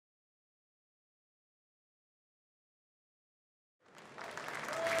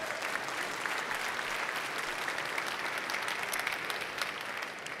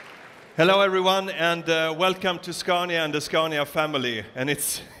Hello everyone, and welcome to Scania and the Scania family. And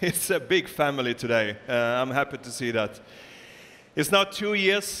it's a big family today. I'm happy to see that. It's now 2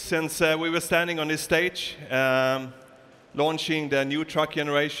 years since we were standing on this stage, launching the new truck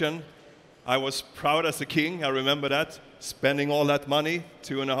generation. I was proud as a king, I remember that, spending all that money,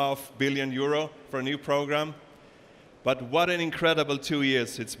 €2.5 billion for a new program. But what an incredible 2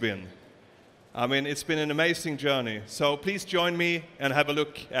 years it's been. I mean, it's been an amazing journey. So please join me and have a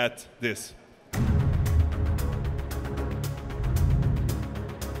look at this.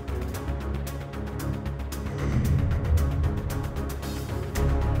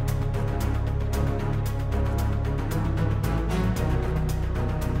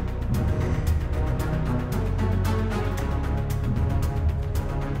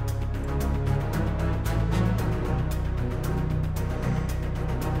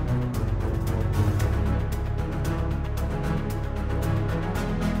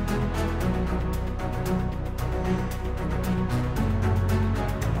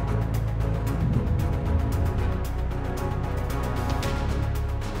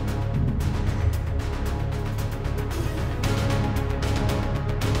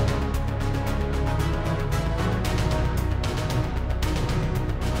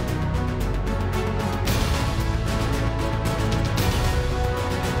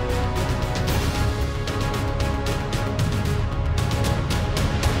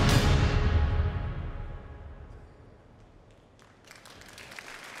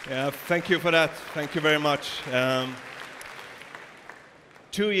 Yeah, thank you for that. Thank you very much.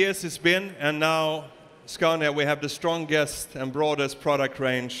 2 years it's been, and now Scania, we have the strongest and broadest product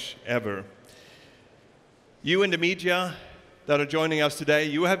range ever. You in the media that are joining us today,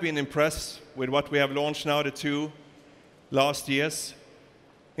 you have been impressed with what we have launched now the 2 last years.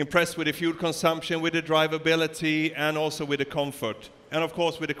 Impressed with the fuel consumption, with the drivability, and also with the comfort. And of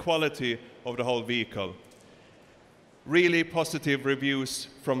course with the quality of the whole vehicle. Really positive reviews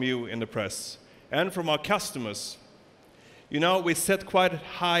from you in the press and from our customers. You know, we set quite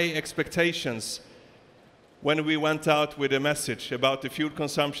high expectations when we went out with a message about the fuel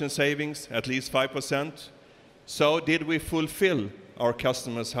consumption savings, at least 5%. So did we fulfill our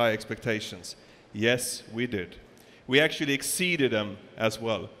customers' high expectations? Yes, we did. We actually exceeded them as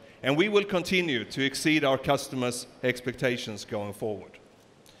well. And we will continue to exceed our customers' expectations going forward.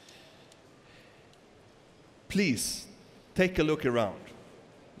 Please, take a look around.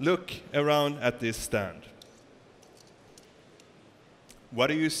 Look around at this stand. What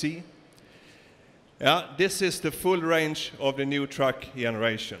do you see? Yeah, this is the full range of the new truck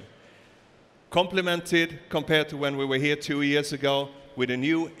generation. Complemented compared to when we were here 2 years ago with a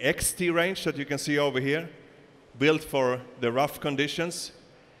new XT range that you can see over here, built for the rough conditions,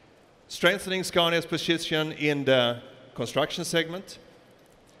 strengthening Scania's position in the construction segment.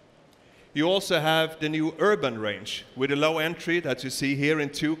 You also have the new urban range with a low entry that you see here in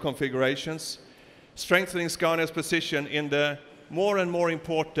 2 configurations, strengthening Scania's position in the more and more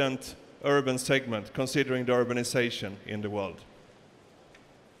important urban segment, considering the urbanization in the world.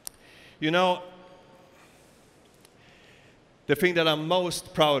 You know, the thing that I'm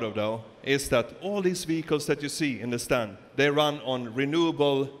most proud of, though, is that all these vehicles that you see in the stand, they run on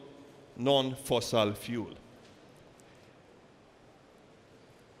renewable, non-fossil fuel.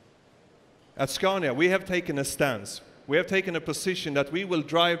 At Scania, we have taken a stance. We have taken a position that we will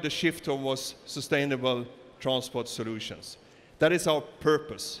drive the shift towards sustainable transport solutions. That is our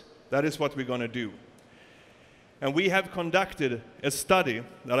purpose. That is what we're going to do. And we have conducted a study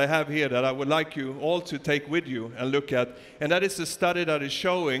that I have here that I would like you all to take with you and look at. And that is a study that is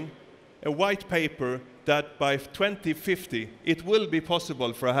showing a white paper that by 2050, it will be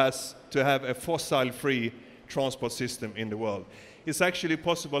possible for us to have a fossil-free transport system in the world. It's actually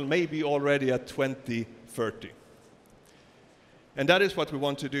possible maybe already at 2030. And that is what we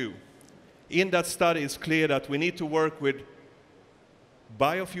want to do. In that study, it's clear that we need to work with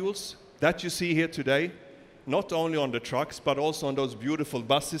biofuels that you see here today, not only on the trucks, but also on those beautiful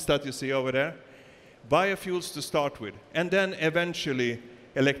buses that you see over there. Biofuels to start with, and then eventually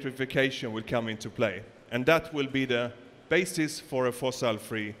electrification will come into play. And that will be the basis for a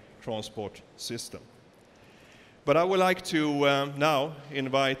fossil-free transport system. But I would like to now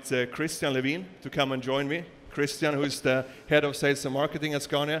invite Christian Levin to come and join me. Christian, who is the head of sales and marketing at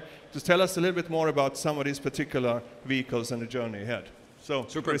Scania, to tell us a little bit more about some of these particular vehicles and the journey ahead. So,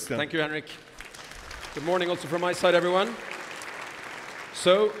 super. Christian. Thank you, Henrik. Good morning also from my side, everyone.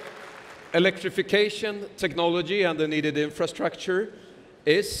 So, electrification technology and the needed infrastructure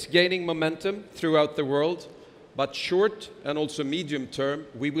is gaining momentum throughout the world. But short and also medium term,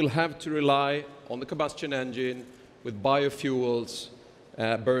 we will have to rely on the combustion engine with biofuels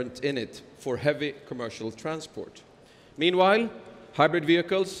burnt in it for heavy commercial transport. Meanwhile, hybrid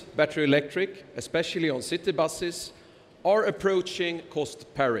vehicles, battery electric, especially on city buses, are approaching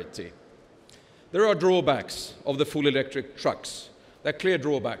cost parity. There are drawbacks of the full electric trucks. There are clear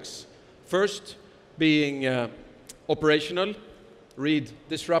drawbacks. First, being operational, read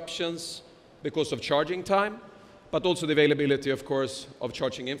disruptions because of charging time, but also the availability, of course, of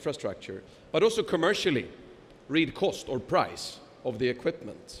charging infrastructure. But also commercially, read cost or price of the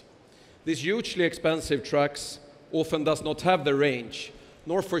equipment. These hugely expensive trucks often does not have the range,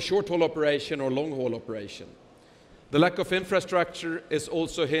 nor for short-haul operation or long-haul operation. The lack of infrastructure is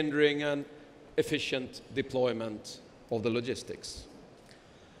also hindering an efficient deployment of the logistics.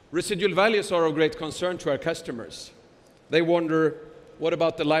 Residual values are of great concern to our customers. They wonder, what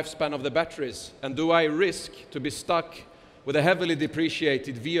about the lifespan of the batteries? And do I risk to be stuck with a heavily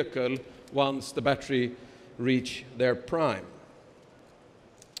depreciated vehicle once the battery reach their prime?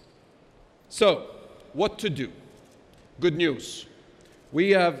 So, what to do? Good news.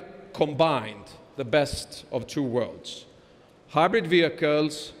 We have combined the best of two worlds. Hybrid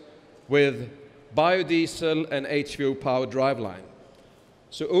vehicles with biodiesel and HVO powered driveline.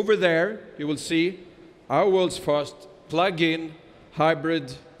 So over there, you will see our world's first plug-in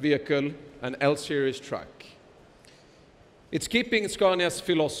hybrid vehicle, an L-series truck. It's keeping Scania's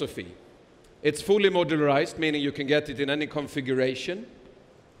philosophy. It's fully modularized, meaning you can get it in any configuration.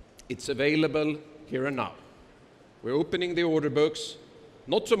 It's available here and now. We're opening the order books,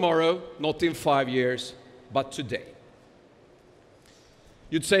 not tomorrow, not in 5 years, but today.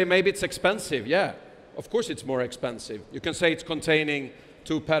 You'd say maybe it's expensive. Yeah, of course it's more expensive. You can say it's containing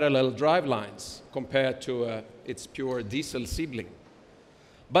 2 parallel drive lines compared to its pure diesel sibling.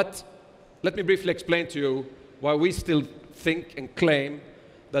 But let me briefly explain to you why we still think and claim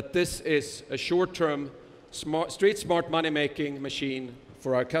that this is a short-term, street smart money-making machine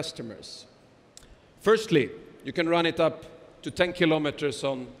for our customers. Firstly, you can run it up to 10 kilometers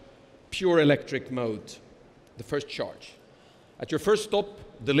on pure electric mode, the first charge. At your first stop,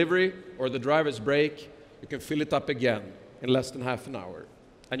 delivery, or the driver's break, you can fill it up again in less than half an hour.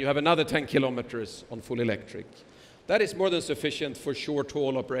 And you have another 10 kilometers on full electric. That is more than sufficient for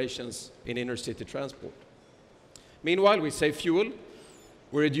short-haul operations in inner-city transport. Meanwhile, we save fuel,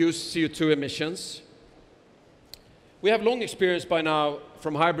 we reduce CO2 emissions. We have long experience by now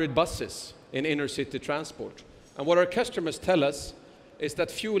from hybrid buses in inner-city transport. And what our customers tell us is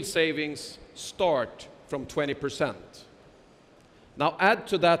that fuel savings start from 20%. Now add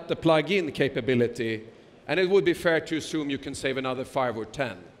to that the plug-in capability, and it would be fair to assume you can save another 5 or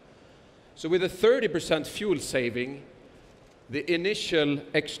 10. So with a 30% fuel saving, the initial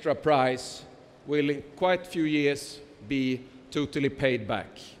extra price will in quite a few years be totally paid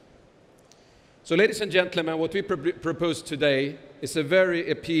back. So ladies and gentlemen, what we propose today is a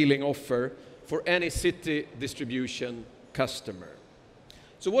very appealing offer for any city distribution customer.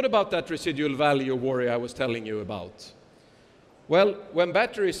 So what about that residual value worry I was telling you about? Well, when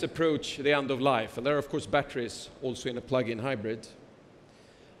batteries approach the end of life, and there are of course batteries also in a plug-in hybrid,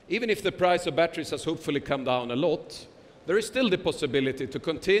 even if the price of batteries has hopefully come down a lot, there is still the possibility to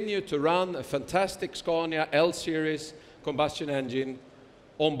continue to run a fantastic Scania L-series combustion engine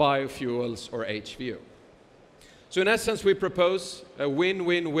on biofuels or HVO. So in essence, we propose a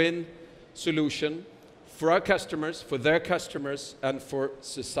win-win-win solution for our customers, for their customers, and for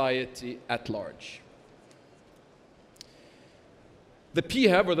society at large. The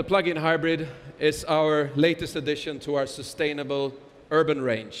PHEV, or the plug-in hybrid, is our latest addition to our sustainable urban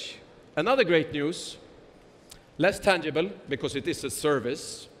range. Another great news, less tangible because it is a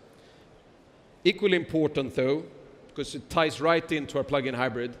service. Equally important though, because it ties right into our plug-in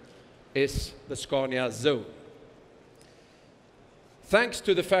hybrid, is the Scania Zone. Thanks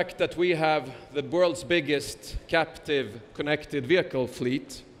to the fact that we have the world's biggest captive connected vehicle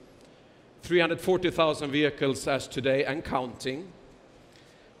fleet, 340,000 vehicles as today and counting,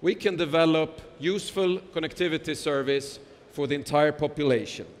 we can develop useful connectivity service for the entire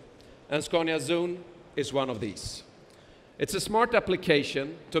population. And Scania Zone is one of these. It's a smart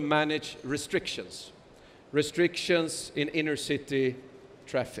application to manage restrictions. Restrictions in inner city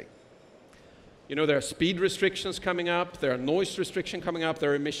traffic. You know, there are speed restrictions coming up, there are noise restrictions coming up,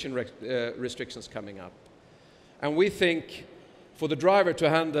 there are emission restrictions coming up. And we think for the driver to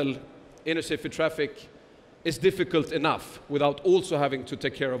handle inner city traffic is difficult enough without also having to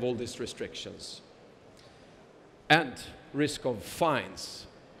take care of all these restrictions. And risk of fines.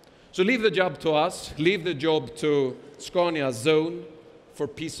 So leave the job to us, leave the job to Scania Zone for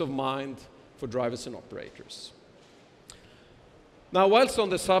peace of mind for drivers and operators. Now, whilst on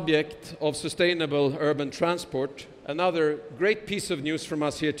the subject of sustainable urban transport, another great piece of news from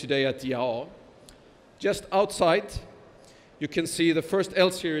us here today at IAA. Just outside, you can see the first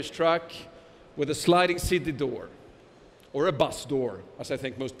L-Series truck with a sliding city door, or a bus door, as I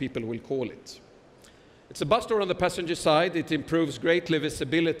think most people will call it. It's a bus door on the passenger side. It improves greatly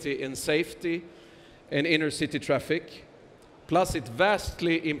visibility and safety in inner city traffic. Plus, it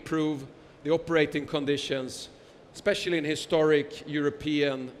vastly improves the operating conditions, especially in historic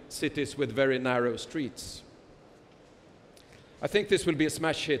European cities with very narrow streets. I think this will be a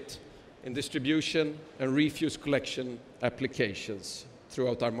smash hit in distribution and refuse collection applications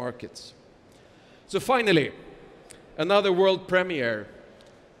throughout our markets. So finally, another world premiere,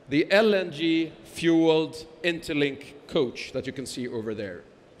 the LNG-fueled Interlink coach that you can see over there.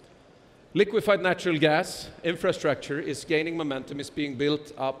 Liquefied natural gas infrastructure is gaining momentum, is being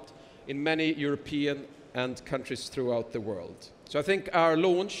built up in many European and countries throughout the world. So I think our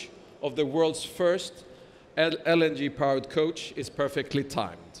launch of the world's first LNG-powered coach is perfectly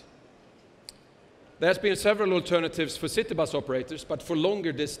timed. There's been several alternatives for city bus operators, but for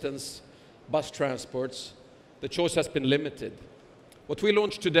longer distance bus transports, the choice has been limited. What we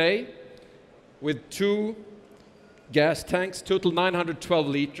launched today with 2 gas tanks, total 912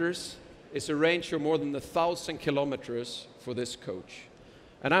 liters, is a range of more than 1,000 kilometers for this coach.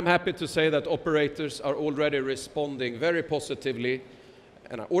 And I'm happy to say that operators are already responding very positively,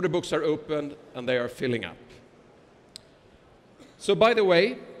 and our order books are open and they are filling up. So by the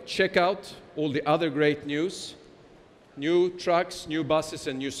way, check out all the other great news, new trucks, new buses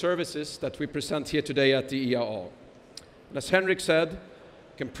and new services that we present here today at the IAA. And as Henrik said,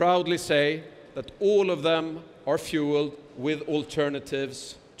 I can proudly say that all of them are fueled with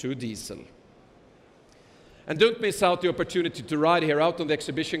alternatives to diesel. And don't miss out the opportunity to ride here out on the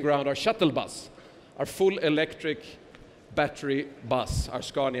exhibition ground our shuttle bus, our full electric battery bus, our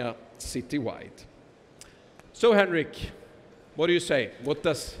Scania Citywide. So Henrik, what do you say? What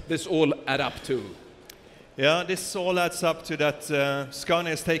does this all add up to? Yeah, this all adds up to that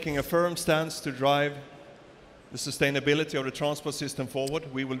Scania is taking a firm stance to drive the sustainability of the transport system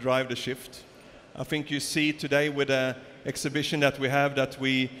forward. We will drive the shift. I think you see today with the exhibition that we have that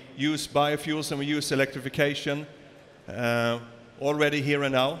we use biofuels and we use electrification already here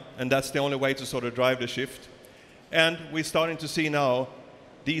and now, and that's the only way to sort of drive the shift. And we're starting to see now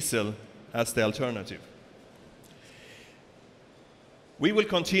diesel as the alternative. We will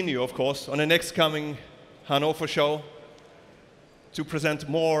continue, of course, on the next coming Hannover show to present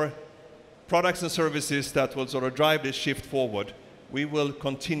more products and services that will sort of drive this shift forward. We will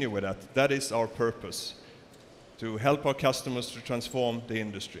continue with that. That is our purpose, to help our customers to transform the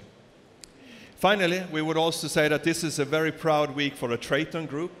industry. Finally, we would also say that this is a very proud week for the Traton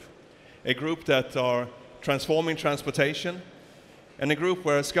Group, a group that are transforming transportation, and a group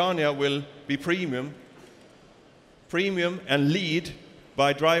where Scania will be premium and lead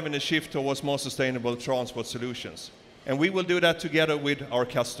by driving the shift towards more sustainable transport solutions. And we will do that together with our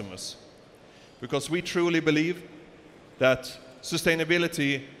customers, because we truly believe that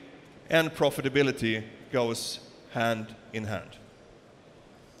sustainability and profitability goes hand in hand.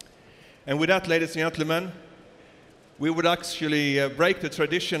 And with that, ladies and gentlemen, we would actually break the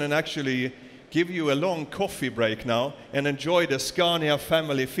tradition and actually give you a long coffee break now and enjoy the Scania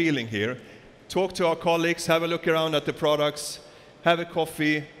family feeling here. Talk to our colleagues, have a look around at the products, have a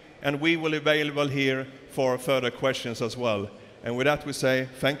coffee, and we will be available here for further questions as well. And with that, we say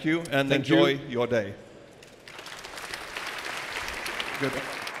thank you and enjoy your day. Good.